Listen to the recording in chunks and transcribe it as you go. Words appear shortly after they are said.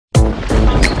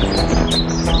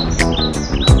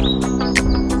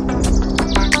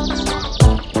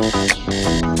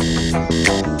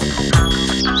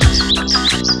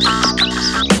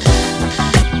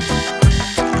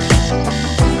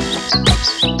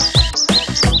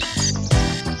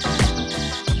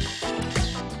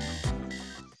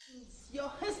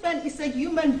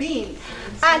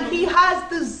and he has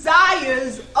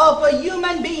desires of a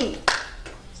human being.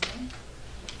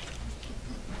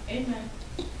 Amen.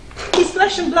 He's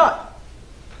flesh and blood.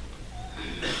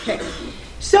 Okay.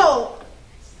 So,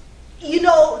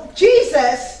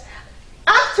 Jesus,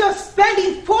 after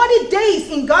spending 40 days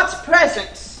in God's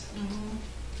presence,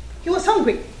 he was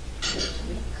hungry.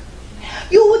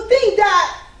 You would think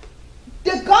that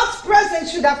the God's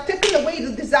presence should have taken away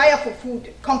the desire for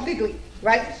food completely,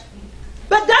 right?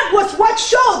 But that was what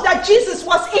showed that Jesus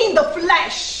was in the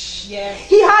flesh. Yes.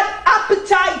 He had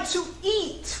appetite to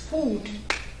eat food.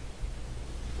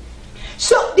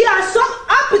 So there are some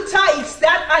appetites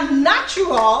that are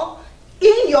natural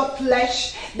in your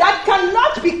flesh that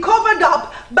cannot be covered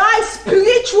up by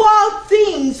spiritual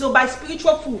things or by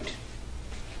spiritual food.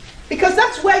 Because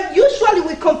that's where usually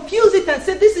we confuse it and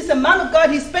say, this is a man of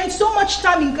God, he spent so much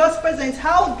time in God's presence,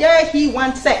 how dare he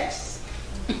want sex?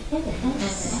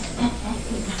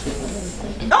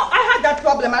 No, I had that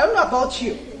problem. I don't know about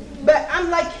you. But I'm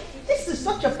like, this is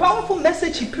such a powerful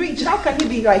message he preached. How can he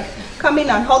be like coming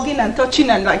and hugging and touching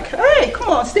and like, hey, come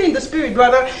on, stay in the spirit,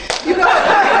 brother. You know?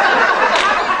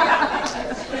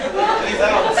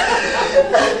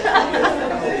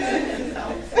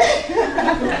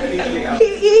 He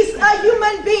is a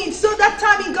human being. So that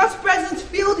time in God's presence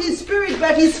filled his spirit,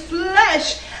 but his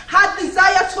flesh had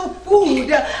desires for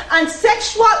food. And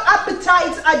sexual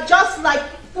appetites are just like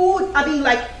food,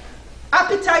 like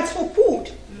appetites for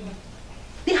food.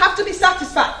 They have to be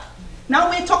satisfied. Now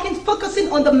we're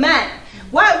focusing on the man.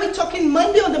 Why are we talking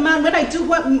mainly on the man? When I do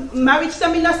marriage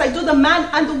seminars, I do the man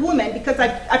and the woman, because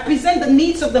I present the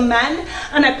needs of the man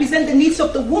and I present the needs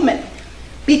of the woman.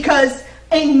 Because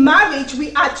in marriage,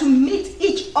 we are to meet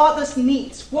each other's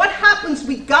needs. What happens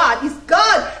with God is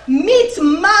God meets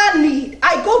my need.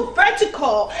 I go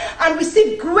vertical and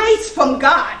receive grace from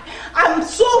God. I'm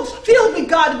so filled with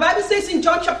God. The Bible says in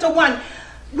John chapter 1,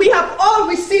 we have all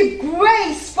received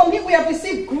grace from him. We have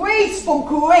received grace for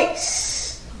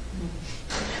grace.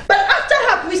 But after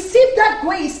I have received that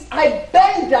grace, I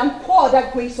bend and pour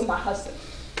that grace on my husband.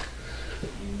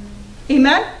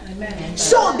 Amen? Amen.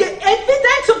 So the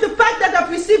evidence of the fact that I've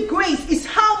received grace is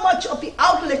how much of the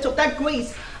outlet of that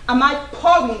grace am I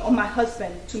pouring on my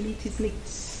husband to meet his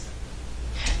needs.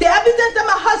 The evidence that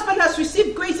my husband has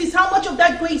received grace is how much of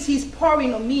that grace he's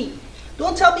pouring on me.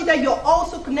 Don't tell me that you're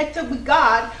also connected with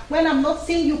God when I'm not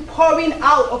seeing you pouring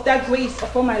out of that grace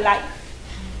upon my life.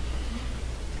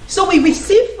 So we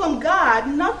receive from God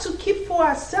not to keep for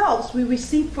ourselves. We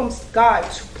receive from God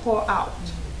to pour out.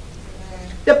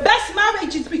 The best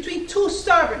marriage is between two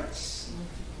servants.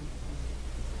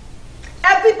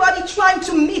 Everybody trying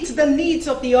to meet the needs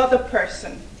of the other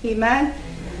person. Amen?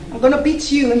 I'm going to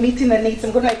beat you in meeting the needs.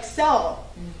 I'm going to excel.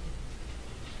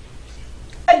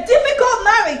 A difficult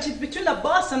marriage is between a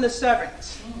boss and a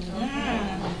servant.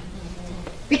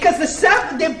 Because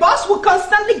the boss will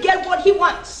constantly get what he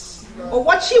wants or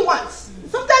what she wants.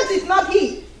 Sometimes it's not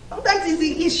he. Sometimes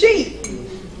it's she.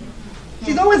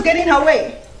 She's always getting her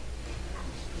way.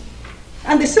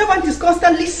 And the servant is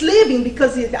constantly slaving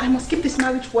because I must keep this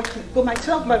marriage working. For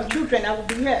myself, my children, I will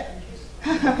be here.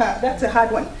 That's a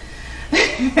hard one.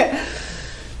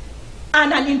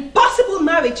 And an impossible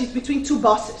marriage is between two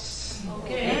bosses.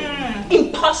 Okay.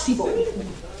 Impossible.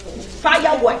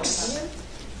 Fireworks.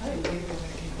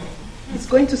 It's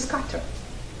going to scatter.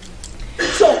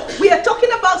 So we are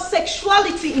talking about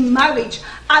sexuality in marriage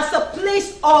as a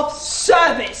place of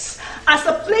service, as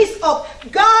a place of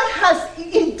God has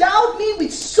endowed me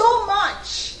with so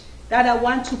much that I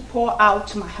want to pour out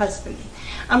to my husband.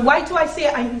 And why do I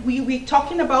say we're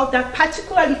talking about that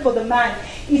particularly for the man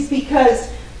is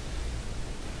because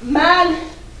man,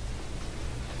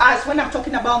 as when I'm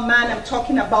talking about man, I'm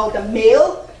talking about the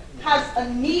male, has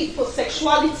a need for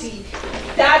sexuality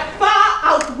that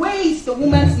far outweighs the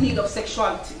woman's need of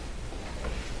sexuality.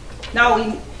 Now,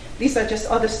 these are just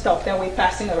other stuff that we're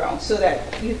passing around so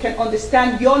that you can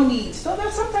understand your needs. So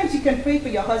that sometimes you can pray for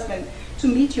your husband to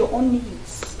meet your own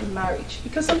needs in marriage.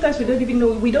 Because sometimes we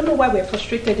don't know why we're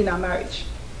frustrated in our marriage.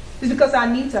 It's because our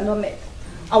needs are not met.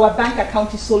 Our bank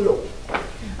account is so low.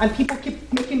 And people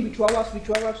keep making withdrawals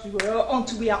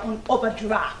until we are on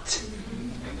overdraft.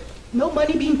 No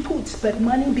money being put, but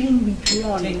money being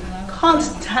withdrawn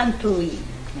constantly.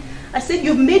 I said,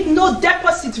 you've made no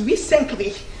deposits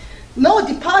recently,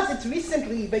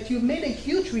 but you've made a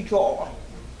huge withdrawal.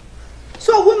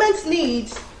 So a woman's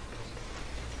needs,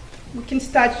 we can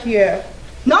start here.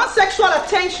 Non-sexual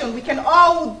attention, we can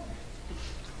all,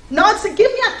 give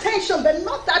me attention, but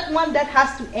not that one that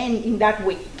has to end in that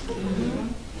way.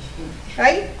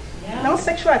 Right? No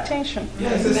sexual attention.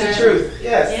 Yes, it's the truth.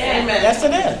 Yes. Amen. Yes,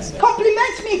 it is.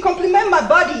 Compliment me, compliment my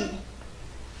body.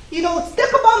 You know, think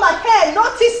about my hair,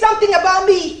 notice something about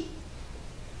me.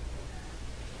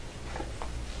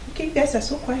 Okay, you guys are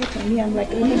so quiet on me. I'm like,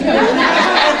 Because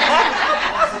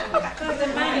the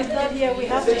man is not here, we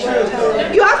have to go and tell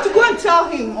him. you have to go and tell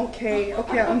him. Okay,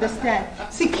 I understand.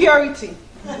 Security.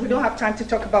 We don't have time to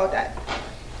talk about that.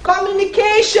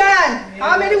 Communication.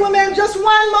 How many women? Just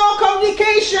one more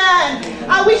communication.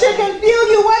 I wish I can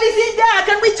feel you. What is in there?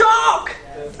 Can we talk?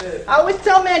 I always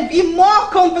tell men, be more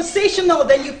conversational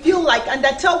than you feel like. And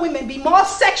I tell women, be more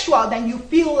sexual than you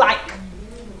feel like.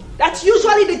 That's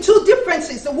usually the two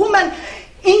differences. The woman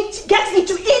gets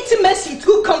into intimacy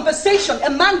through conversation. A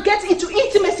man gets into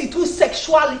intimacy through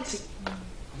sexuality.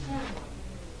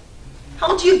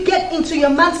 How do you get into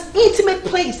your man's intimate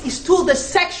place? It's through the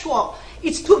sexual.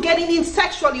 It's through getting in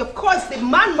sexually. Of course, the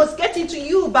man must get into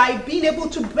you by being able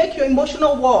to break your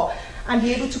emotional wall and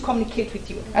be able to communicate with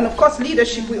you. And of course,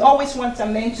 leadership. We always want a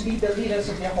man to be the leaders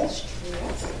of their home.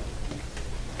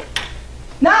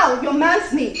 Now, your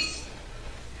man's needs.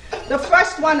 The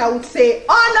first one I would say,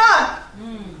 honor.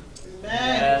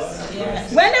 Yes.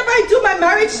 Whenever I do my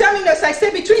marriage seminars, I say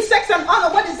between sex and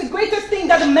honor, what is the greatest thing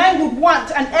that a man would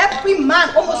want? And every man,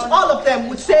 almost all of them,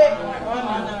 would say,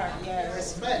 Honor. Yes.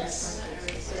 Respect.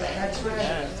 That's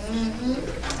right.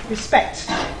 respect.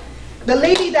 The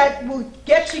lady that will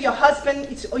get to your husband,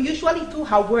 it's usually through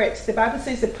her words. The Bible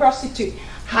says the prostitute,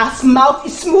 her mouth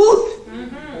is smooth.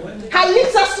 Her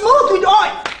lips are smooth with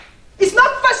oil. It's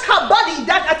not first her body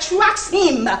that attracts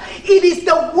him. It is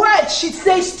the words she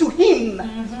says to him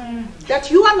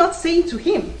that you are not saying to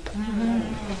him.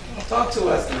 Talk to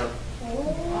us now.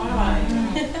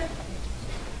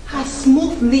 Her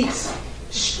smooth lips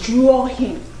draw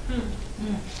him.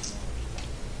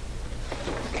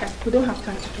 Okay, we don't have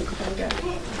time to talk about that.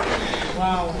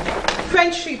 Wow.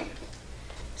 Friendship,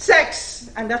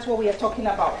 sex, and that's what we are talking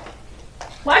about.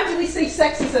 Why do we say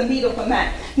sex is a need of a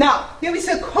man? Now, there is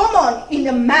a hormone in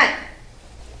a man.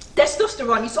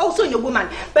 Testosterone is also in a woman,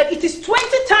 but it is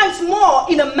 20 times more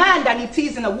in a man than it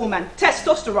is in a woman.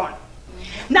 Testosterone.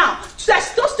 Now,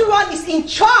 testosterone is in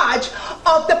charge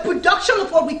of the production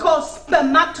of what we call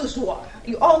spermatozoa.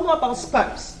 You all know about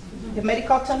sperms. The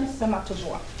medical term is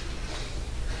spermatozoa.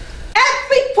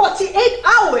 Every 48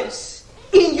 hours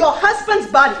in your husband's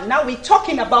body, now we're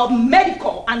talking about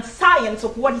medical and science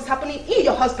of what is happening in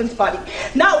your husband's body.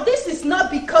 Now, this is not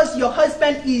because your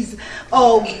husband is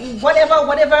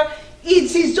whatever.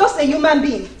 He's just a human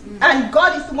being, and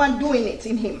God is the one doing it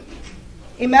in him.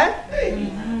 Amen?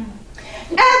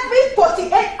 Every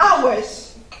 48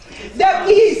 hours, there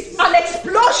is an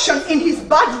explosion in his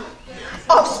body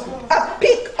of a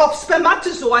peak of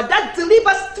spermatozoa that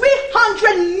delivers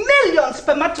 300 million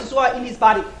spermatozoa in his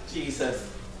body. Jesus.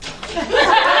 Talk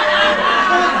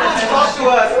to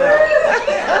us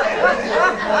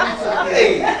now.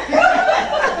 Hey.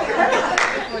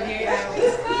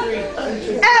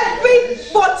 Every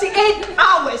 48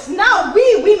 hours. Now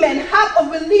we women have a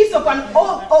release of an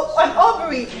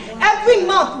ovary every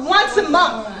month, once a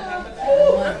month.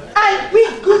 And we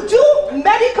could do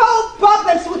medical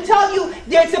problems will tell you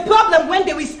there's a problem when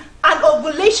there is an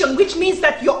ovulation, which means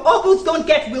that your ovules don't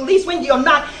get released when you're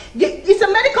not. It's a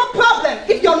medical problem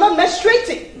if you're not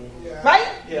menstruating. Right?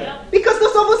 Yeah. Because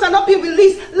those ovules are not being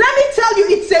released. Let me tell you,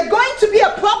 it's going to be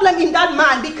a problem in that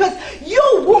man, because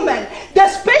you woman, the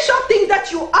special thing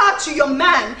that you are to your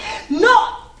man,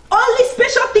 no, only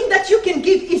special thing that you can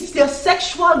give is your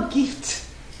sexual gift.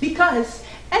 Because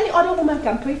any other woman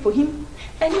can pray for him,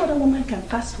 any other woman can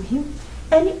fast for him,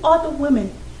 any other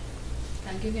woman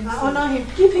Give him honor him,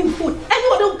 give him food. Any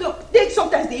other girl,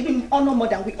 sometimes they even honor more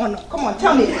than we honor. Come on,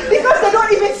 tell me. Because they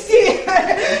don't even see,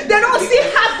 they don't see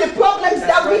half the problems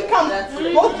that we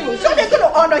can go through. So they're going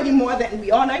to honor him more than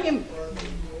we honor him.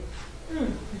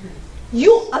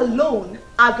 You alone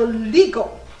are the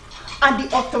legal and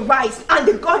the authorized and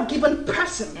the God-given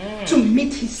person to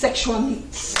meet his sexual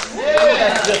needs.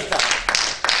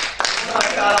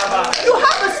 You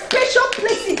have a special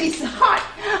place in his heart,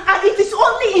 and it is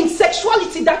only in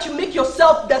sexuality that you make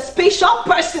yourself the special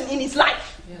person in his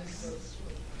life. Yes.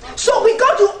 So we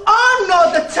got to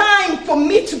honor the time for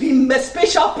me to be a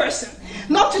special person,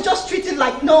 not to just treat it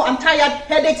like, no, I'm tired,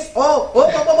 headaches, That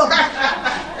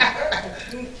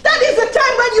is the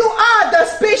time when you are the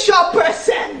special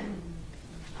person.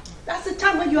 That's the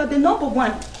time when you are the number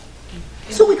one.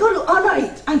 So we got to honor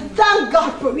it and thank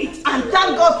God for it, and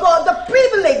thank God for the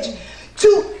privilege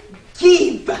to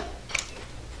give.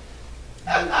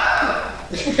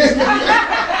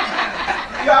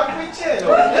 You are preaching.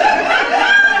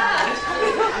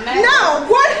 Now,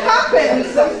 what happens?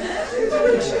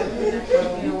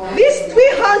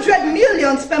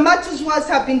 million spermatozoas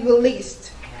have been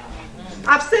released.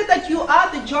 I've said that you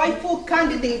are the joyful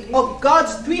candidate of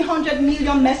God's 300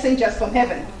 million messengers from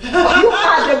heaven. You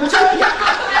are the joyful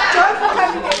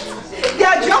candidate. They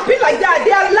are jumping like that.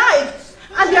 They are alive.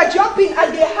 And they are jumping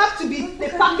and they have to be, the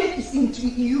package is into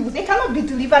you. They cannot be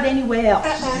delivered anywhere else.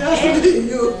 It's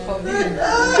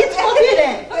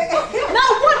forbidden. Now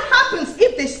what happens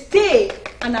if they stay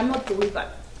and are not delivered?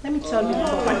 Let me tell you.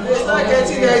 It's not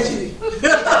getting edgy.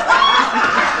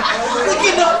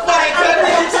 Looking up fight.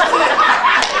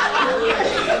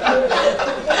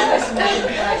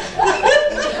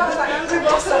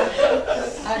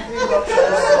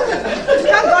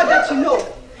 Thank God that you know.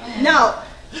 Now,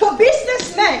 for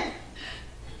businessmen,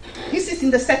 this is in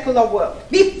the secular world.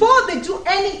 Before they do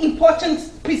any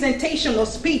important presentation or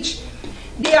speech,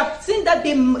 they have seen that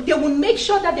they will make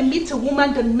sure that they meet a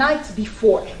woman the night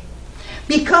before.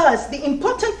 Because the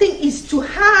important thing is to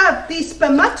have the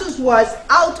spermatozoas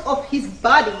out of his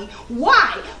body.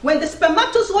 Why? When the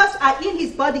spermatozoas are in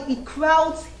his body, it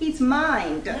crowds his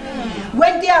mind.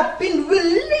 When they have been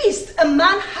released, a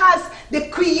man has the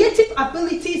creative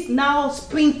abilities now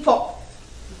spring forth.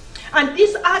 And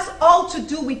this has all to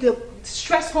do with the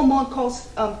stress hormone called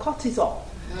cortisol.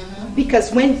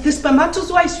 Because when the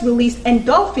spermatozoa is released,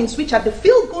 endorphins, which are the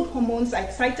feel-good hormones, are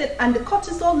excited, and the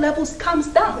cortisol levels comes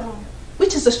down,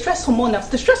 which is the stress hormone.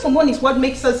 The stress hormone is what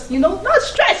makes us, not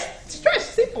stressed. Stress,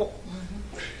 simple.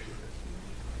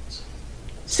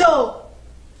 So,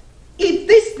 if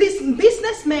this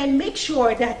businessmen make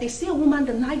sure that they see a woman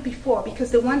the night before,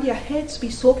 because they want their heads to be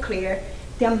so clear,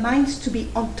 their minds to be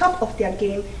on top of their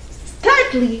game.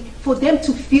 Thirdly, for them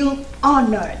to feel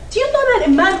honored. Do you know that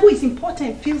a man who is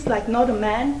important feels like not a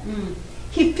man?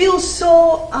 He feels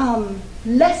so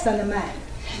less than a man.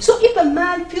 So if a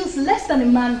man feels less than a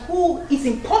man who is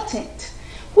important,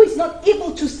 who is not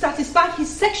able to satisfy his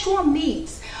sexual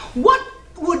needs, what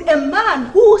would a man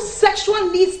whose sexual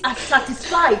needs are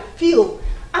satisfied feel?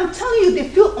 I'm telling you, they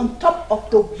feel on top of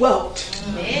the world.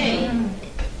 Amen.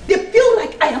 They feel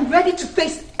like I am ready to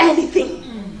face anything.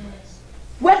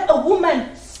 When a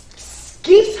woman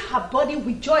gives her body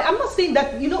with joy, I'm not saying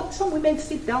that, some women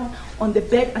sit down on the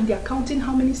bed and they're counting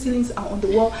how many ceilings are on the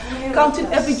wall, counting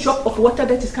every drop of water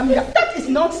that is coming out. That is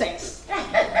nonsense.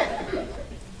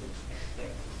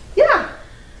 Yeah,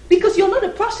 because you're not a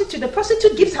prostitute. The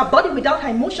prostitute gives her body without her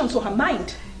emotions or her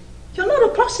mind. You're not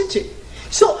a prostitute.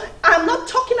 So I'm not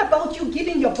talking about you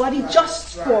giving your body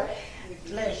just for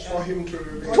him to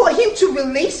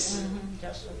release.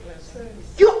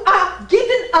 You are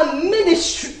given a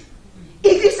ministry.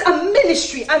 It is a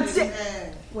ministry. And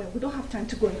well, we don't have time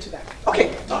to go into that.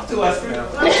 Okay. Talk to us now.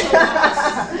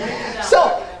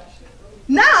 So,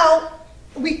 now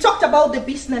we talked about the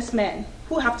businessmen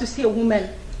who have to see a woman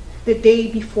the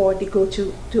day before they go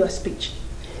to do a speech.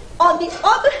 On the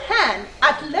other hand,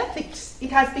 athletics, it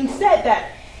has been said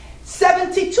that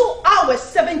 72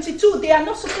 hours, they are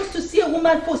not supposed to see a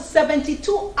woman for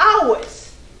 72 hours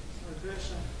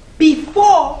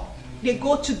before they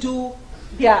go to do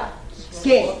their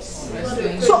games.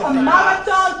 So a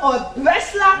marathon or a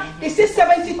wrestler, they say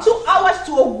 72 hours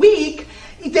to a week.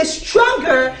 The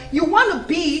stronger you want to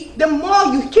be, the more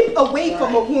you keep away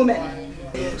from a woman.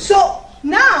 So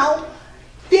now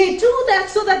they do that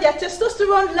so that their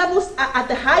testosterone levels are at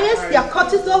the highest, their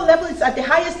cortisol level is at the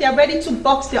highest, they are ready to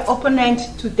box their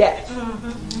opponent to death.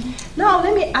 Now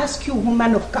let me ask you,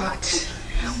 woman of God,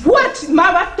 what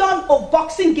marathon or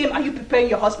boxing game are you preparing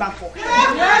your husband for? Somebody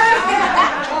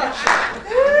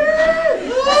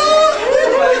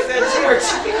said church.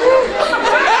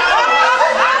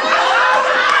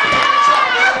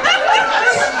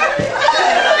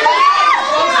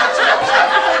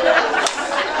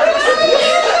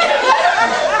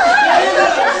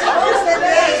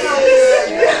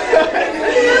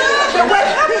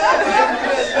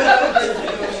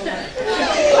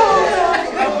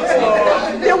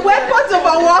 The weapons of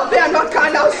our warfare are not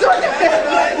carnal, so I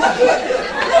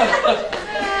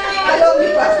love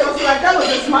you, Pastor. So that was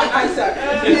a smart answer.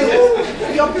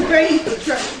 You're preparing for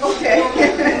church. Okay.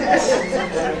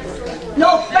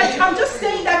 No, but I'm just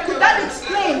saying that could that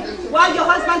explain why your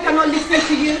husband cannot listen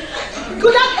to you?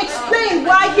 Could that explain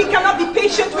why he cannot be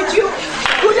patient with you?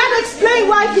 Could that explain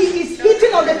why he is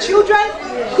hitting on the children?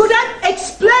 Could that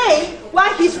explain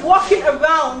why he's walking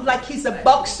around like he's a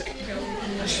boxer?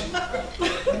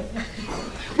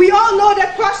 We all know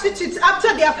that prostitutes,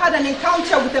 after they have had an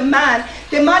encounter with a man,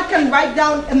 the man can write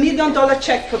down $1 million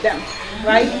check for them,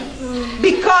 right?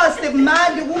 Because the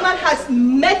woman has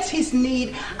met his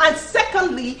need, and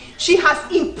secondly, she has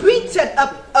imprinted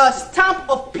a stamp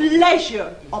of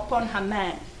pleasure upon her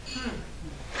man.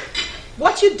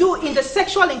 what you do in the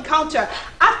sexual encounter,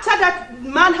 after that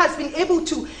man has been able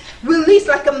to release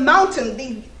like a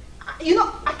mountain,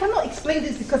 I cannot explain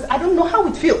this because I don't know how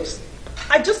it feels.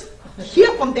 I just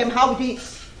hear from them how it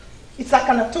is. It's like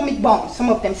an atomic bomb, some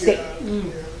of them say.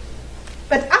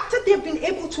 But after they've been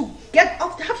able to get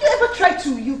off, have you ever tried to,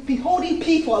 you've been holding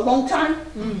pee for a long time?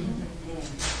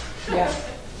 Yeah.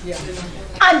 Yeah.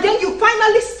 And then you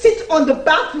finally sit on the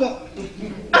bathroom,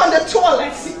 on the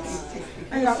toilet seat.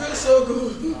 And It feels so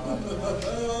good.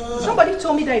 somebody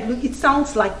told me that it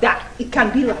sounds like that. It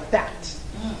can be like that.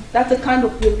 That's the kind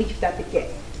of relief that they get.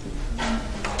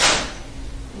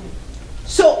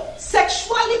 So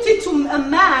sexuality to a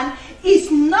man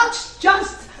is not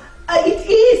just, it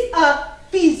is a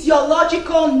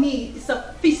physiological need. It's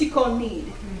a physical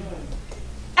need.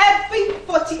 Every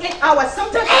 48 hours,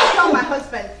 sometimes I tell my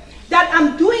husband that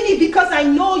I'm doing it because I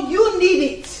know you need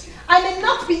it. I may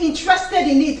not be interested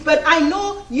in it, but I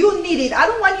know you need it. I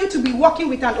don't want you to be working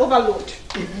with an overload.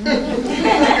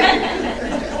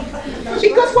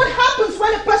 Because what happens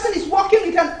when a person is walking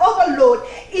with an overload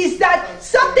is that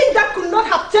something that could not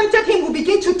have tempted him will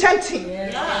begin to tempt him.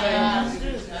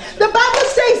 The Bible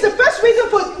says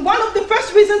one of the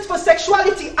first reasons for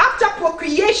sexuality after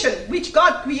procreation, which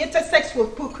God created sex for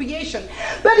procreation.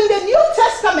 But in the New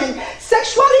Testament,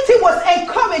 sexuality was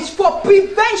encouraged for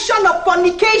prevention of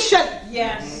fornication.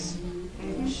 Yes.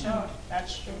 Sure.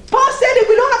 That's true. Paul said if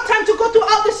we don't have time to go through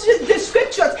all the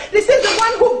scriptures, this is the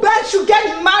one who burns should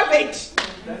get married.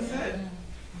 That's it.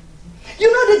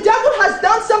 The devil has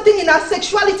done something in our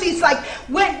sexuality. It's like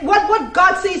what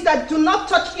God says that do not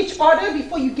touch each other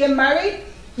before you get married,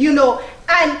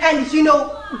 and do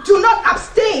not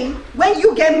abstain when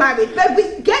you get married. But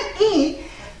we get in,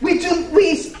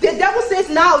 the devil says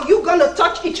now you're gonna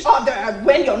touch each other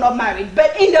when you're not married.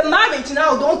 But in the marriage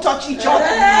now, don't touch each other.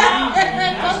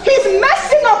 He's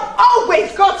messing up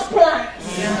always God's plans.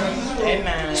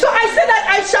 Amen. So I said that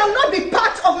I shall not be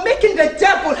part of making the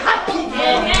devil happy.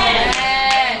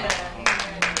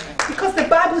 Because the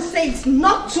Bible says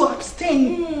not to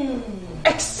abstain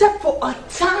except for a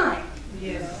time.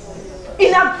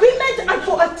 In agreement and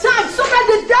for a time, so that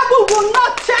the devil will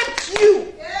not tempt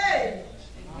you.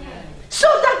 So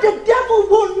that the devil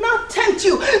will not tempt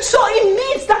you. So it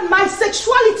means that my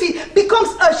sexuality becomes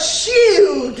a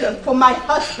shield for my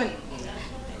husband.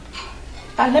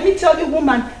 And let me tell you,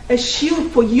 woman, a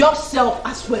shield for yourself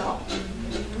as well.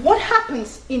 What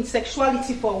happens in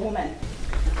sexuality for a woman?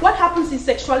 What happens in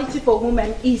sexuality for a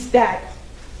woman is that,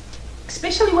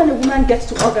 especially when a woman gets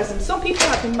to orgasm, some people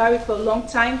have been married for a long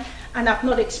time and have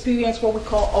not experienced what we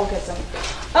call orgasm.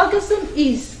 Orgasm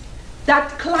is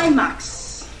that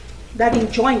climax, that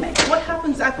enjoyment. What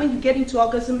happens when you get into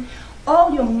orgasm?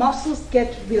 All your muscles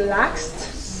get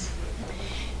relaxed.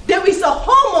 There is a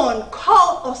hormone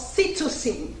called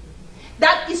oxytocin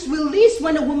that is released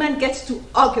when a woman gets to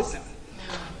orgasm.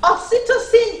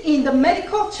 Oxytocin in the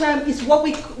medical term is what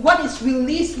is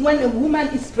released when a woman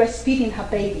is breastfeeding her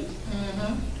baby.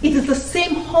 It is the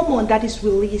same hormone that is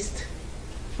released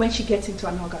when she gets into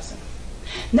an orgasm.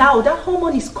 Now that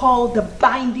hormone is called the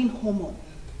binding hormone.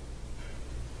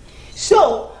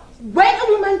 So when a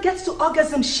woman gets to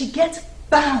orgasm, she gets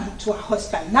bound to her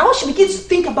husband. Now she begins to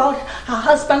think about her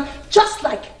husband just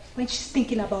like when she's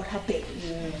thinking about her baby.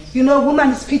 A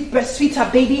woman breastfeeds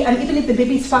her baby, and even if the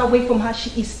baby is far away from her, she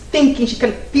is thinking, she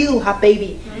can feel her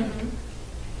baby.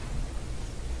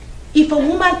 If a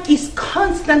woman is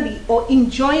constantly or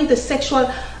enjoying the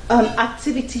sexual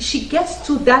activity, she gets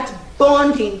to that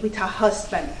bonding with her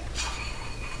husband.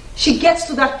 She gets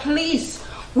to that place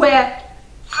where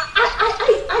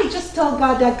I just tell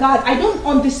God that, God, I don't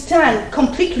understand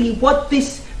completely what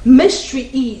this mystery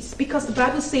is, because the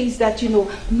Bible says that,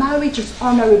 marriage is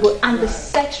honorable and the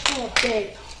sexual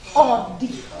bed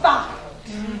undefiled.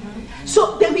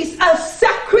 So there is a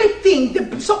sacred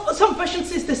thing. Some version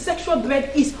says the sexual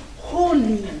bed is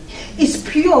holy, is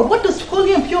pure. What does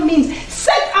holy and pure mean?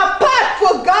 Set apart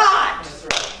for God.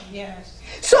 Yes.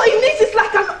 So it means it's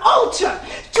like an altar.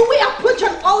 Do we approach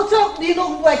an altar,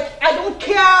 like I don't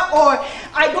care, or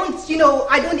I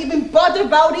don't even bother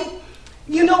about it?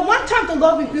 One time the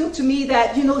Lord revealed to me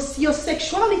that, your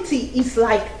sexuality is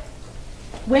like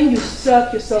when you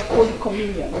serve yourself Holy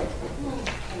Communion.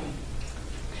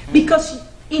 Because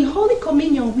in Holy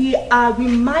Communion, we are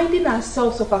reminding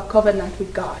ourselves of our covenant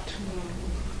with God.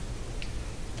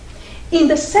 In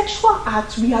the sexual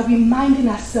act, we are reminding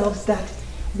ourselves that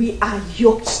we are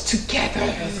yoked together.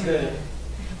 That's good.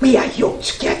 We are yoked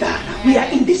together. We are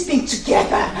in this thing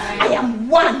together. I am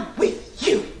one with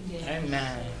you.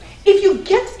 Amen. If you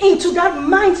get into that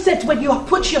mindset when you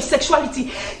approach your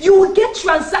sexuality, you will get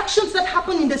transactions that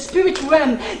happen in the spirit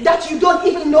realm that you don't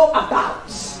even know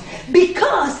about.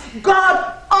 Because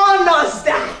God honors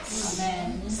that.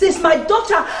 Amen. Since my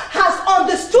daughter has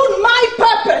understood my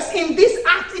purpose in this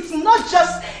act, it's not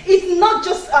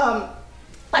just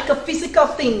like a physical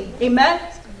thing. Amen.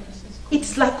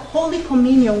 It's like Holy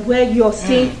Communion where you're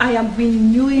saying, I am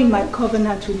renewing my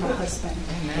covenant with my husband.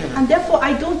 Amen. And therefore,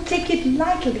 I don't take it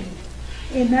lightly.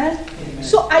 Amen? Amen.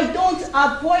 So I don't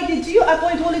avoid it. Do you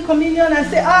avoid Holy Communion and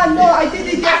say, no, I did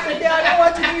it yesterday, I don't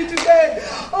want to do it today?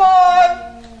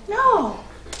 No.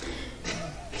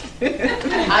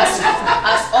 As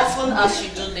often as you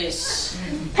do this.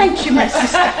 Thank you, my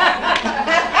sister.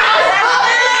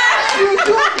 You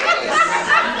do this.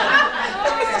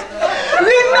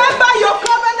 Remember your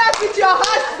covenant with your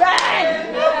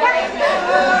husband.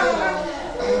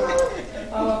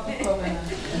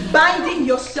 Binding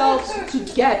yourselves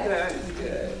together.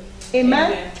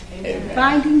 Amen? Amen.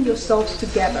 Binding yourselves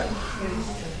together.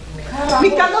 We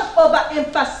cannot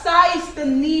overemphasize the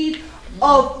need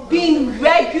of being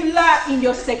regular in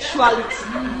your sexuality.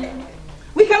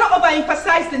 We cannot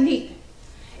overemphasize the need.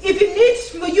 If it needs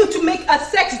for you to make a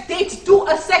sex date, do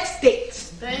a sex date.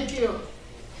 Thank you.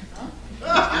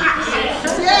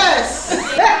 Yes.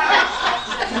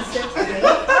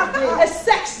 A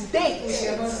sex date.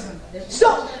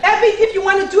 So if you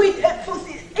want to do it,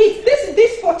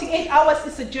 this 48 hours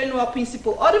is a general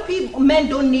principle. Other men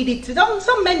don't need it.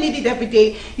 Some men need it every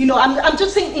day. I'm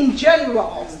just saying in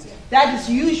general. That is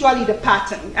usually the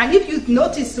pattern. And if you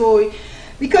notice,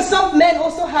 because some men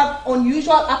also have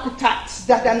unusual appetites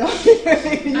that are not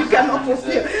you cannot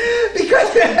fulfill.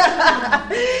 Because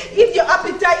if their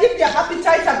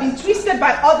appetites have been twisted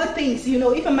by other things,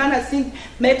 if a man has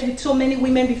met with so many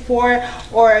women before,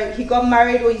 or he got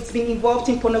married, or he's been involved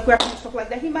in pornography and stuff like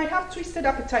that, he might have twisted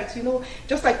appetites.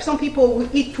 Just like some people will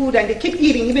eat food and they keep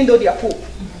eating even though they are full.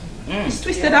 It's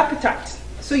twisted appetite.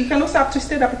 So you can also have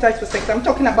twisted appetites for sex. I'm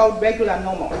talking about regular,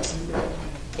 normal.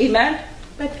 Amen.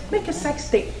 But make a sex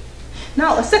date.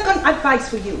 Now, a second advice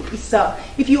for you is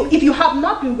if you have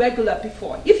not been regular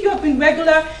before, if you have been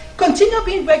regular, continue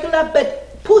being regular,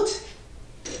 but put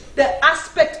the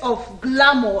aspect of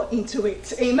glamour into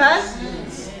it. Amen?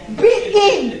 Yes. Bring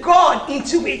in God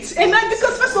into it. Amen?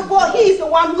 Because first of all, He is the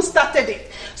one who started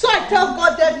it. So I tell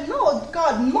God that, no,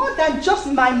 God, more than just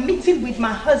my meeting with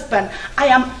my husband, I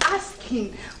am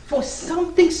asking for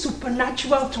something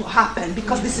supernatural to happen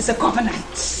because this is a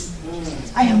covenant.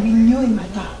 I am renewing my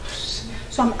vows.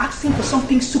 So I'm asking for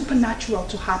something supernatural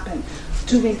to happen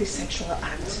during the sexual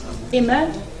act.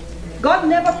 Amen? God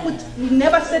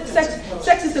never said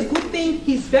sex is a good thing.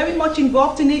 He's very much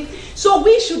involved in it. So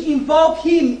we should involve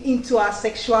Him into our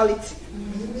sexuality.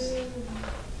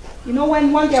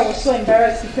 When one day I was so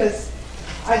embarrassed because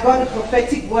I got a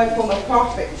prophetic word from a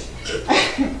prophet.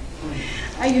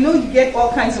 And you get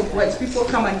all kinds of words. People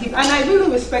come and give. And I really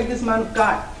respect this man of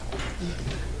God.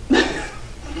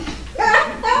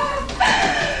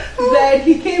 That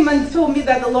he came and told me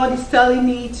that the Lord is telling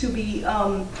me to be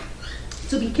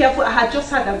careful. I had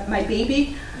just had my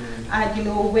baby, and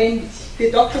when the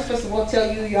doctors first of all tell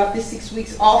you have this 6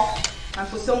 weeks off, and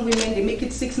for some women they make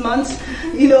it 6 months,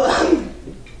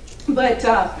 but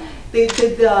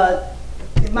the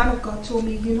man of God told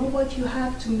me, you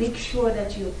have to make sure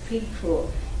that you're faithful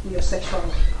in your sexual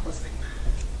life. I was like,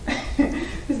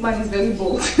 this man is very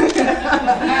bold.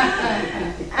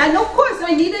 And of course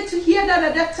I needed to hear that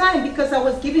at that time because I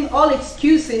was giving all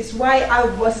excuses why I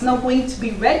was not going to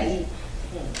be ready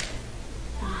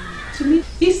to meet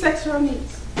his sexual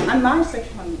needs and my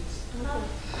sexual needs.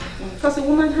 Because a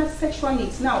woman has sexual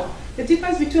needs. Now, the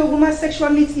difference between a woman's sexual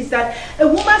needs is that a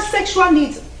woman's sexual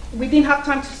needs, we didn't have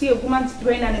time to see a woman's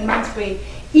brain and a man's brain,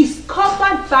 is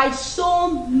covered by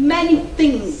so many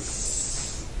things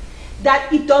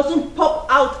that it doesn't pop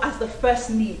out as the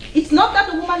first need. It's not that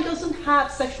the woman doesn't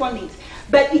have sexual needs,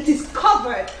 but it is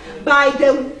covered by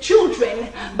the children,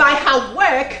 by her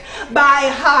work,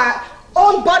 by her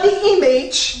own body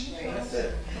image.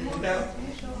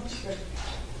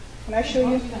 Can I show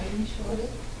you?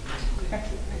 I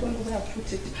don't know where I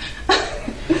put it.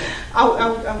 I'll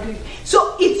do it.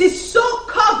 So it is so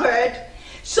covered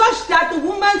such that the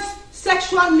woman's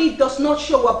sexual need does not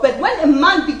show up. But when a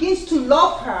man begins to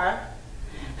love her,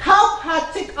 help her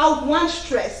take out one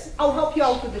stress. I'll help you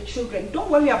out with the children. Don't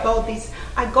worry about this.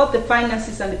 I got the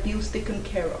finances and the bills taken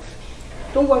care of.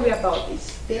 Don't worry about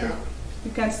this. Then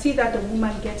you can see that the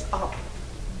woman gets up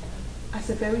as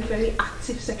a very, very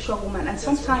active sexual woman, and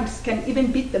sometimes can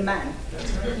even beat the man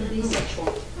in being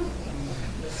sexual.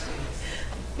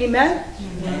 Amen?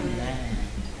 Amen.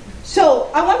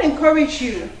 I want to encourage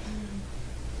you.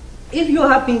 If you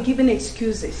have been given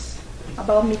excuses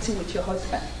about meeting with your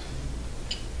husband,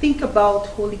 think about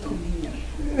Holy Communion.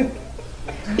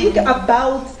 Think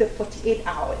about the 48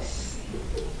 hours.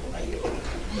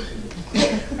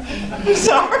 I'm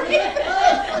sorry.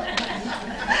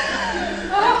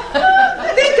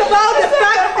 Think about the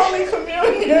fact Holy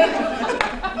Communion.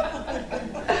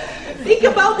 Think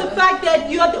about the fact that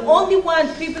you are the only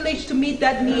one privileged to meet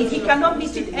that need. He cannot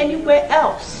meet it anywhere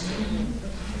else.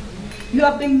 You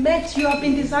have been met, you have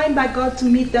been designed by God to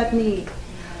meet that need.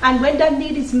 And when that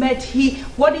need is met,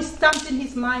 what is stamped in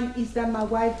his mind is that my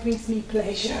wife brings me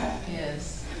pleasure.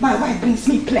 Yes. My wife brings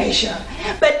me pleasure.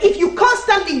 But if you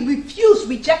constantly refuse,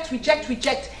 reject,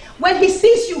 when he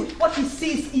sees you, what he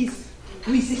sees is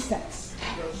resistance.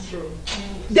 That's true.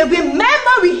 The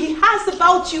memory he has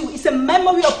about you is a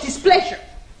memory of displeasure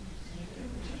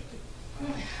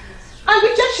and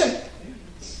rejection.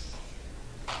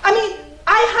 I mean,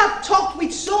 I have talked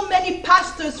with so many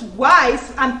pastors'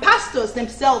 wives and pastors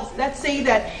themselves that say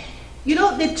that, you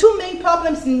know, the two main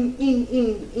problems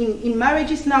in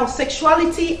marriages now,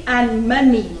 sexuality and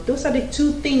money. Those are the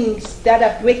two things that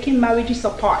are breaking marriages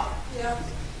apart. Yeah.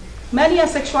 Money and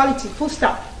sexuality, full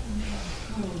stop.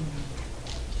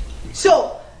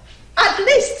 So, at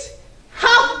least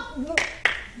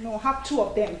have two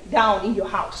of them down in your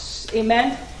house.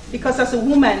 Amen? Because as a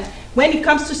woman, when it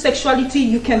comes to sexuality,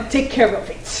 you can take care of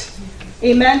it.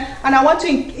 Amen? And I want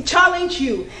to challenge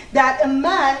you that a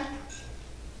man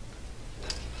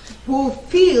will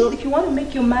feel, if you want to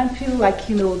make your man feel like,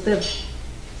 you know, the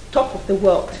top of the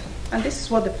world, and this is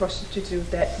what the prostitutes do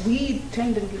that we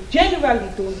generally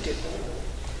don't do,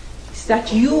 is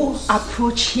that you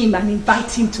approach him and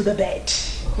invite him to the bed.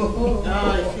 I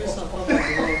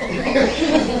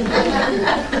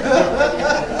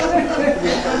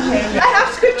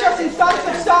have scriptures in Songs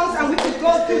of Songs and we could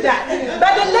go through that.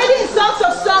 But the lady in Songs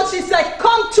of Songs, she's like,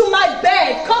 come to my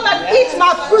bed, come and eat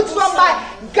my fruits from my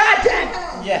garden.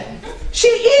 Yeah. She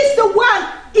is the one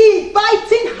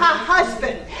inviting her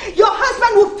husband. Your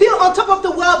husband will feel on top of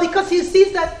the world because he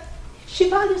sees that she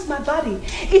values my body.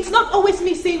 It's not always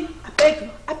me saying,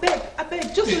 I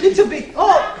beg, just a little bit.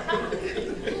 Oh,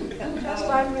 That's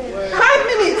 5 minutes. 5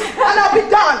 minutes and I'll be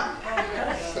done.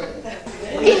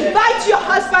 Invite your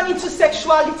husband into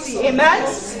sexuality, amen?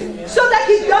 So that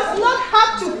he does not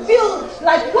have to feel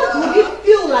like, what would he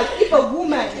feel like if a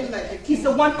woman is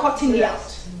the one cutting me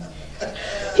out?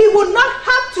 He will not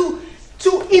have to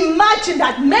imagine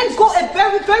that. Men go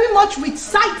very, very much with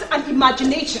sight and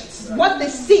imaginations, what they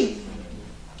see.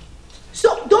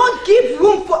 So don't give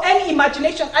room for any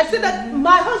imagination. I said that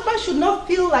my husband should not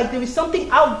feel like there is something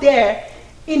out there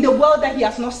in the world that he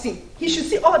has not seen. He should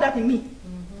see all that in me.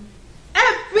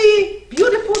 Every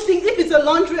beautiful thing, if it's a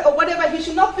laundry or whatever, he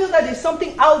should not feel that there's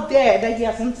something out there that he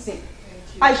hasn't seen.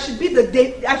 I should be the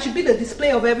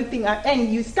display of everything,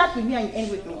 and you start with me and you end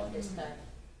with me.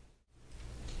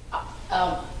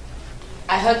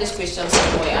 I heard this question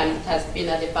somewhere and it has been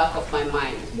at the back of my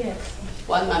mind. Yes.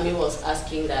 One mommy was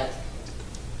asking that,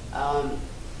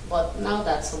 but now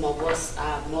that some of us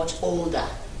are much older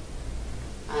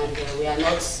and we are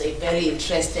not very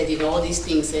interested in all these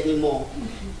things anymore,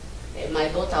 my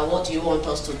daughter, what do you want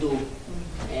us to do?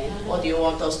 What do you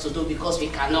want us to do? Because we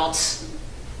cannot.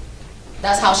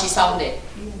 That's how she sounded.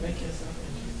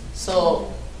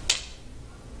 So,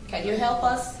 can you help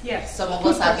us? Yes. Some of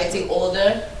us are getting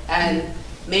older and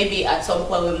maybe at some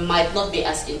point we might not be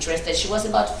as interested. She was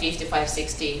about 55,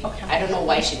 60. Okay. I don't know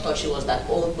why she thought she was that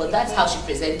old, but that's how she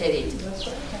presented it.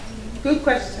 Good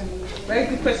question. Very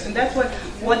good question. That's what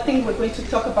one thing we're going to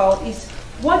talk about is,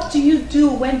 what do you do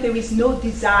when there is no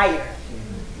desire?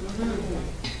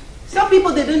 Some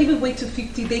people, they don't even wait to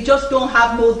 50. They just don't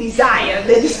have no desire.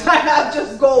 The desire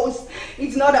just goes.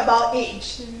 It's not about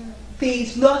age.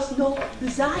 There's lost no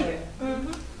desire.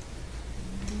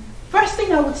 First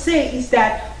thing I would say is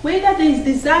that whether there is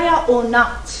desire or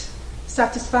not,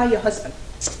 satisfy your husband.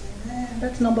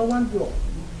 That's number one rule.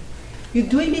 You're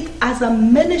doing it as a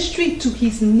ministry to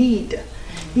his need.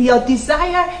 Your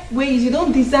desire, where you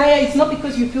don't desire, it's not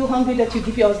because you feel hungry that you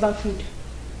give your husband food.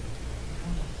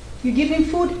 You give him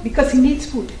food because he needs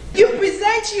food. You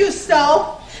present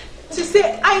yourself to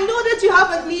say, I know that you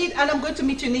have a need and I'm going to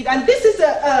meet your need. And this is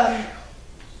a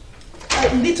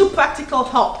little practical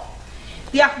help.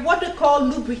 They are what they call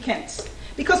lubricants.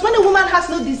 Because when a woman has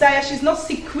no desire, she's not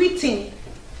secreting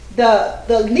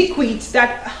the liquids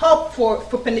that help for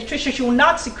penetration. She will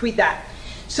not secrete that.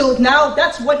 So now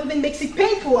that's what even makes it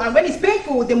painful. And when it's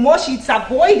painful, the more she's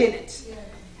avoiding it.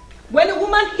 when a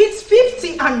woman hits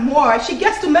 50 and more, she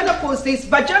gets to menopause, there's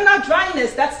vaginal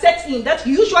dryness that sets in. That's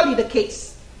usually the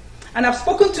case. And I've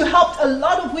spoken to help a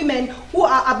lot of women who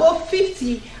are above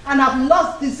 50 and have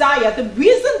lost desire. The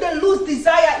reason they lose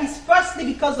desire is firstly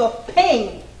because of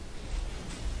pain.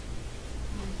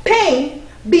 Pain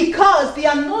because they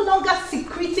are no longer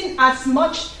secreting as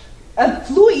much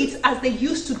fluids as they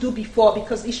used to do before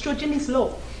because estrogen is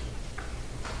low.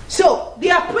 So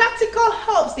there are practical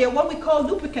helps. They are what we call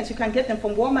lubricants. You can get them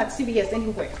from Walmart, CVS,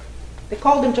 anywhere. They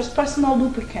call them just personal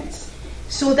lubricants.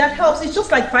 So that helps. It's just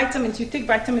like vitamins. You take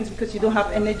vitamins because you don't have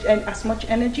energy, as much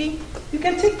energy. You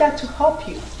can take that to help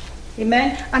you.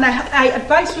 Amen. And I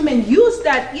advise women, use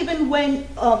that even when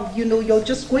you're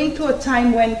just going through a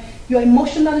time when you're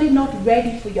emotionally not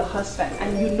ready for your husband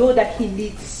and you know that he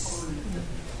needs.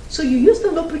 So you use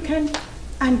the lubricant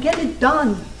and get it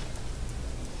done.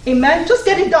 Amen. Just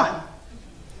get it done.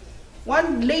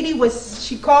 One lady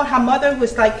she called her mother,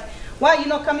 was like, why are you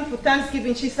not coming for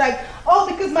Thanksgiving? She's like, oh,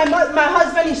 because my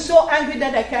husband is so angry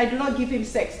that I do not give him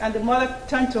sex. And the mother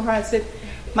turned to her and said,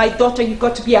 my daughter, you've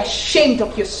got to be ashamed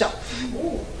of yourself.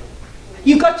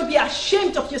 You got to be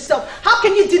ashamed of yourself. How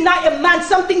can you deny a man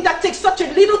something that takes such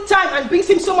a little time and brings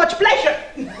him so much pleasure?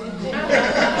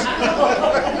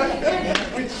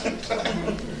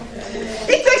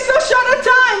 It takes so short a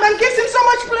time and gives him so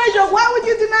much pleasure. Why would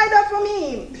you deny that from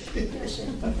him?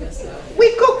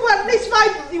 We cook for at least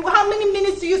 5. How many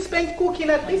minutes do you spend cooking?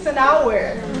 At least an hour.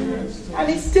 And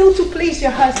it's still to please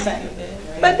your husband.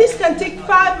 But this can take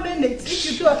 5 minutes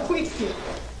if you do a quickie.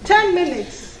 10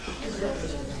 minutes.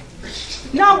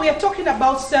 Now we are talking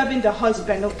about serving the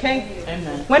husband, okay?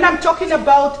 Amen. When I'm talking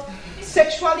about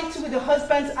sexuality with the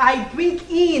husbands, I bring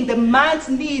in the man's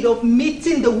need of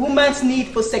meeting the woman's need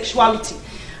for sexuality.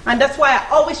 And that's why I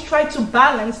always try to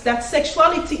balance that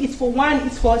sexuality is for one,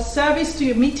 it's for a service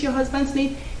to meet your husband's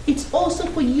need. It's also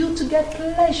for you to get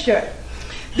pleasure.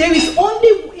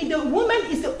 The woman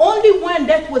is the only one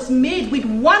that was made with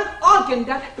one organ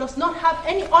that does not have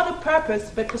any other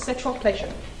purpose but for sexual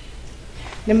pleasure.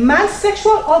 The man's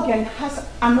sexual organ has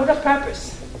another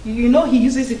purpose. You know he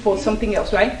uses it for something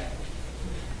else, right?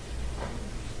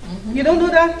 Mm-hmm. You don't know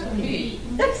that?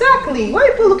 Mm-hmm. Exactly. Why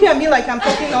are people looking at me like I'm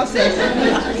talking nonsense?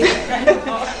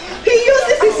 He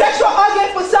uses his sexual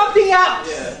organ for something else.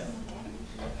 Yeah.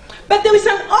 But there is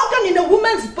an organ in a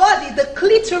woman's body, the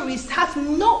clitoris, has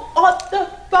no other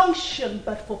function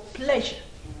but for pleasure.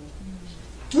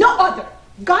 No other.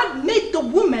 God made the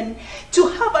woman to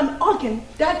have an organ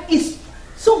that is.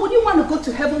 So would you want to go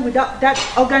to heaven without that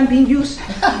organ being used? It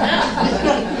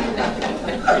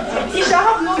shall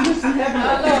have no use in heaven.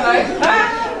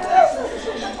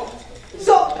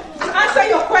 So to answer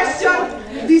your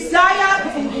question,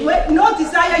 desire, no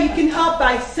desire you can help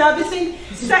by servicing.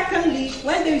 Secondly,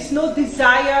 when there is no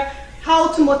desire, how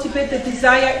to motivate the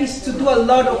desire is to do a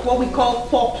lot of what we call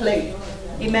foreplay.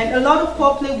 Amen. A lot of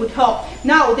foreplay would help.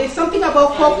 Now, there's something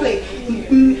about foreplay.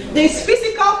 There's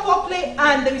physical foreplay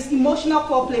and there is emotional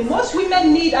foreplay. Most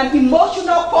women need an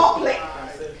emotional foreplay.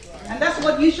 And that's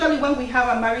what usually when we have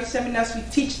our marriage seminars, we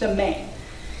teach the men.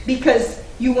 Because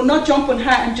you will not jump on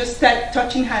her and just start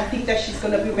touching her and think that she's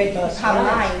going to be ready. Her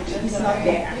mind is not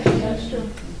there. That's true.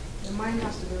 The mind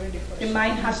has to be ready first. The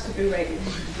mind has to be ready.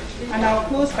 And I'll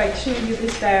close by showing you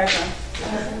this diagram.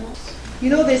 You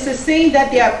know, there's a saying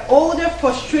that there are older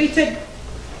frustrated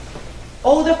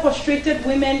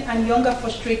women and younger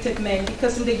frustrated men,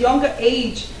 because in the younger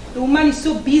age, the woman is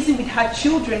so busy with her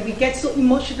children. We get so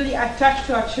emotionally attached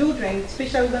to our children,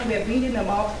 especially when we are bringing them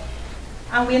up,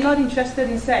 and we're not interested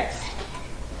in sex.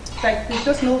 Like, there's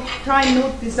just no time,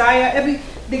 no desire.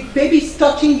 The baby's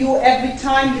touching you every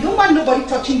time. You don't want nobody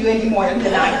touching you anymore in the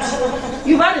night.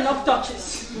 You've had enough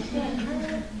touches.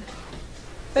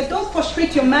 But don't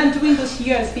frustrate your man during those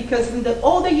years, because in the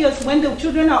older years, when the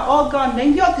children are all gone,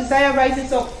 then your desire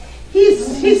rises up.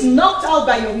 He's knocked out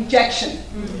by your rejection.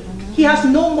 He has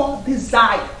no more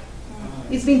desire.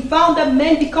 It's been found that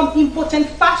men become impotent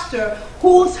faster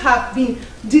who have been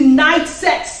denied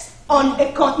sex in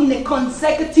a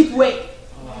consecutive way.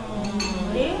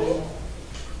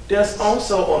 There's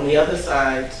also, on the other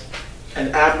side,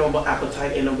 an abnormal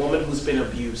appetite in a woman who's been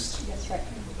abused. That's right.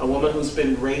 A woman who's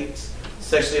been raped,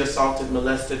 sexually assaulted,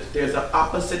 molested. There's an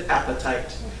opposite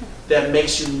appetite that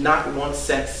makes you not want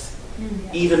sex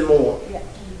even more. Yeah.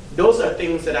 Those are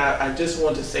things that I just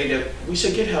want to say that we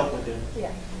should get help with them.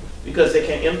 Yeah. Because they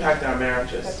can impact our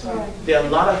marriages. That's right. There are a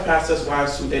lot of pastors'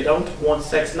 wives who they don't want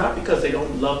sex, not because they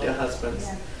don't love their husbands,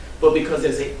 but because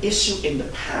there's an issue in the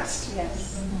past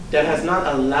that has not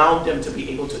allowed them to be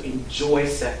able to enjoy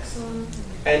sex.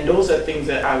 And those are things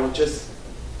that I would just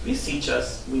beseech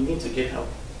us. We need to get help.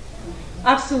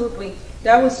 Absolutely.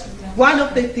 That was one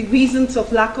of the reasons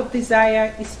of lack of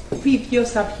desire is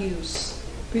previous abuse.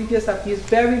 Previous abuse,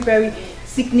 very, very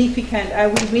significant. I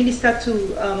would minister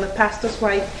to a pastor's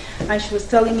wife, and she was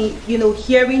telling me,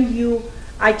 hearing you,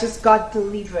 I just got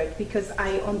delivered because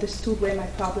I understood where my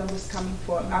problem was coming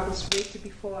from. I was raped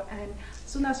before, and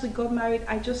as soon as we got married,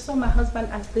 I just saw my husband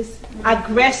as this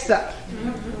aggressor.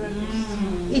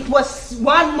 It was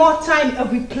one more time a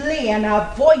replay, and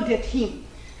I avoided him.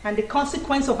 And the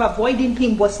consequence of avoiding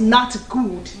him was not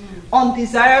good.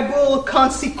 Undesirable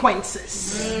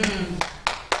consequences.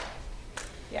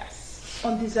 Yes,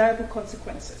 undesirable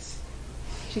consequences.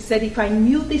 She said, if I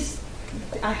knew this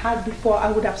I had before,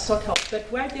 I would have sought help. But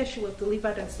right there, she was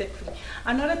delivered and set free.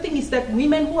 Another thing is that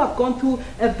women who have gone through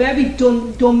a very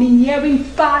domineering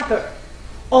father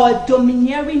or a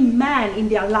domineering man in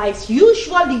their lives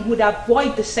usually would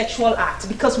avoid the sexual act,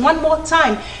 because one more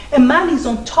time, a man is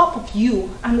on top of you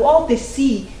and all they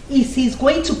see is he's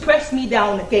going to press me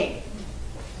down again.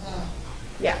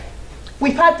 Yeah.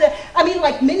 We've had,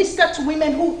 minister to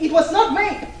women who, it was not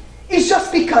rape. It's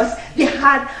just because they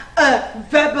had a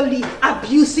verbally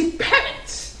abusive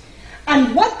parent.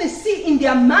 And what they see in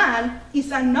their man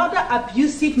is another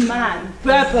abusive man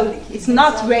verbally. It's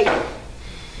not rape.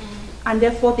 And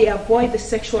therefore they avoid the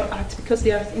sexual act, because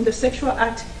they are in the sexual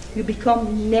act, you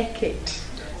become naked.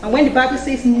 And when the Bible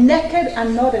says naked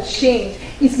and not ashamed,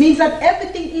 it means that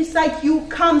everything inside you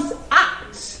comes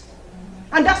out.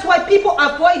 And that's why people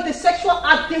avoid the sexual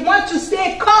act. They want to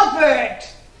stay covered.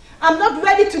 I'm not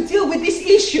ready to deal with this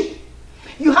issue.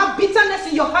 You have bitterness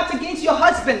in your heart against your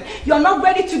husband. You're not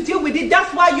ready to deal with it.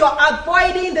 That's why you're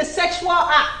avoiding the sexual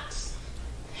act.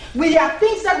 There are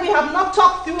things that we have not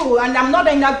talked through, and I'm not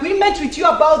in agreement with you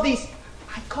about this.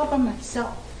 I cover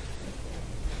myself.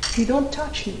 You don't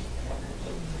touch me.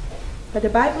 But the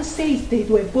Bible says they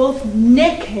were both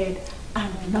naked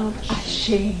and not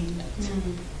ashamed.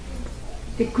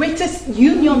 The greatest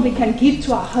union we can give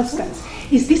to our husbands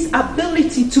is this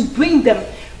ability to bring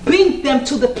them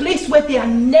to the place where they are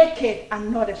naked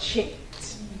and not ashamed.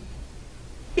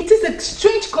 It is a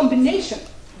strange combination.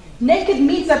 Naked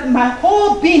means that my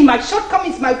whole being, my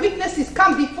shortcomings, my weaknesses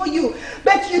come before you,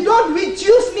 but you don't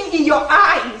reduce me in your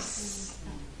eyes.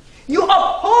 You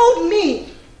uphold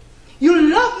me. You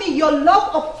love me. Your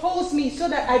love upholds me so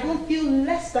that I don't feel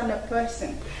less than a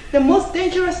person. The most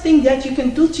dangerous thing that you can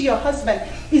do to your husband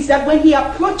is that when he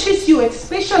approaches you,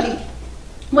 especially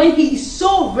when he is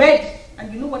so ready,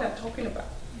 and you know what I'm talking about,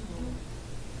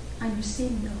 and you say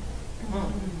no.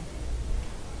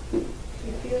 He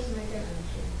feels naked.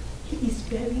 He is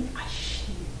very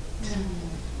ashamed.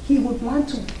 He would want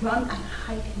to run and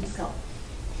hide himself.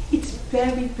 It's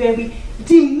very, very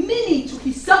demeaning to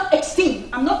his self-esteem.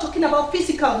 I'm not talking about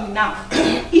physically now.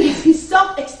 It is his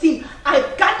self-esteem.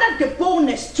 I've gathered the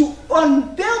boldness to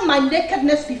unveil my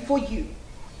nakedness before you.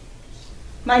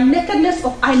 My nakedness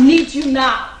of I need you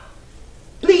now.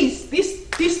 Please, these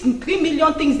 3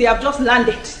 million things, they have just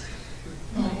landed.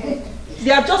 They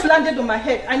have just landed on my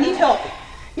head. I need help.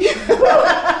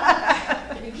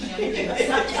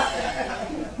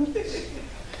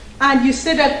 And you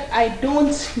say that I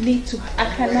don't need to, I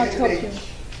cannot help you.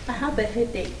 I have a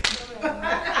headache.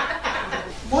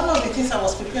 One of the things I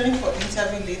was preparing for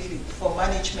interview lately for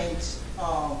management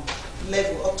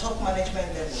level or top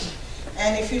management level.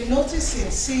 And if you notice in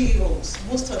CEOs,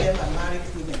 most of them are married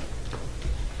women.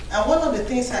 And one of the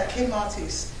things that came out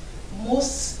is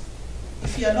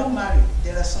if you are not married,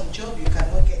 there are some jobs you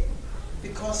cannot get.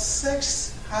 Because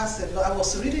sex has a lot. I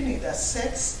was reading it that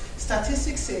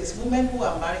statistics says women who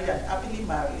are married and happily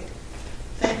married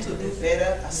tend to do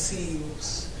better as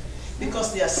CEOs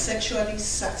because they are sexually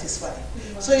satisfied.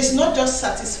 So it's not just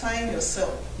satisfying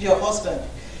yourself, your husband,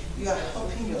 you are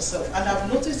helping yoururself. And I've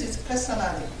noticed it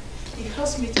personally. It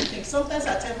helps me to think. Sometimes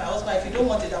I tell my husband, if you don't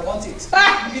want it, I want it.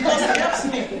 Because it helps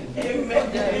me. Amen.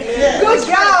 Yeah. Good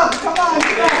job. Come on.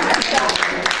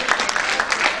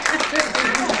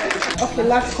 Okay,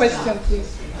 last question,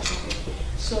 please.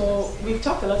 So we've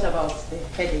talked a lot about the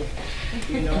headache,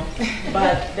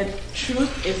 but the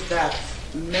truth is that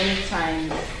many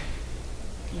times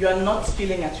you're not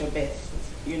feeling at your best,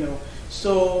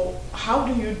 So how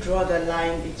do you draw the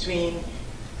line between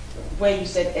where you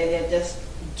said earlier, just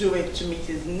do it to meet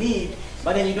his need,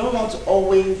 but then you don't want to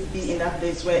always be in that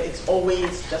place where it's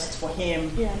always just for him,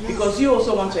 because you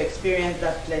also want to experience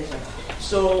that pleasure.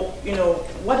 So,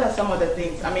 what are some of the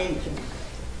things? I mean,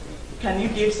 can you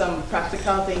give some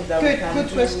practical things that we can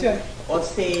do? Question. Or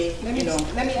say, let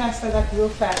me answer that real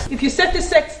fast. If you set the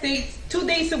sex date 2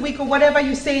 days a week or whatever,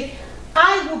 you say,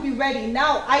 I will be ready.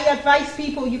 Now, I advise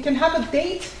people, you can have a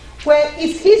date where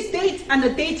it's his date and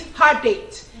a date her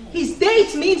date. His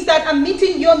date means that I'm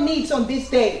meeting your needs on this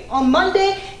day. On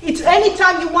Monday, it's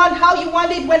anytime you want, how you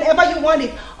want it, whenever you want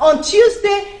it. On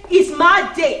Tuesday, it's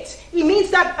my date. It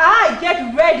means that I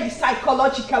get ready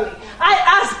psychologically. I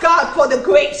ask God for the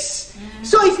grace.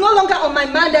 So it's no longer on my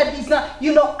mind that it's not,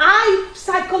 I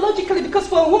psychologically, because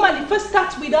for a woman, it first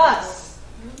starts with us.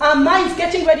 Our mind's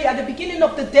getting ready at the beginning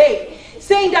of the day,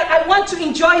 saying that I want to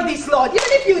enjoy this, Lord. Even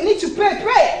if you need to pray,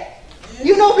 pray.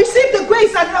 Receive the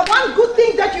grace. And one good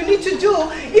thing that you need to do,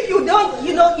 if you don't,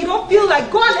 you don't feel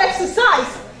like, go and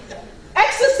exercise.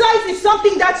 Exercise is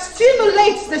something that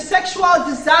stimulates the sexual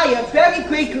desire very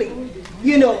greatly.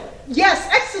 Yes,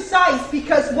 exercise,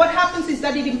 because what happens is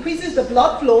that it increases the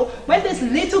blood flow. When there's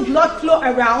little blood flow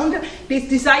around, this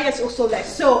desire is also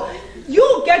less. So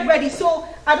you get ready. So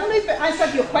I don't know if I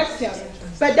answered your question,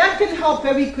 but that can help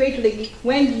very greatly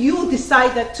when you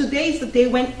decide that today is the day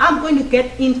when I'm going to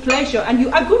get in pleasure, and you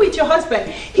agree with your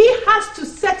husband. He has to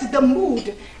set the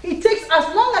mood. It takes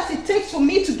as long as it takes for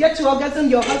me to get to orgasm,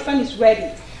 your husband is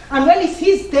ready. And when it's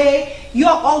his day, you're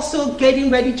also getting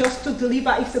ready just to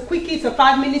deliver. It's a quickie, it's a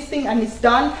 5-minute thing, and it's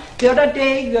done. The other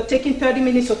day, you're taking 30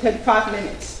 minutes or 35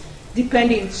 minutes,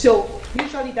 depending. So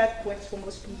usually that works for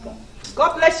most people.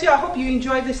 God bless you. I hope you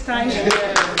enjoy this time.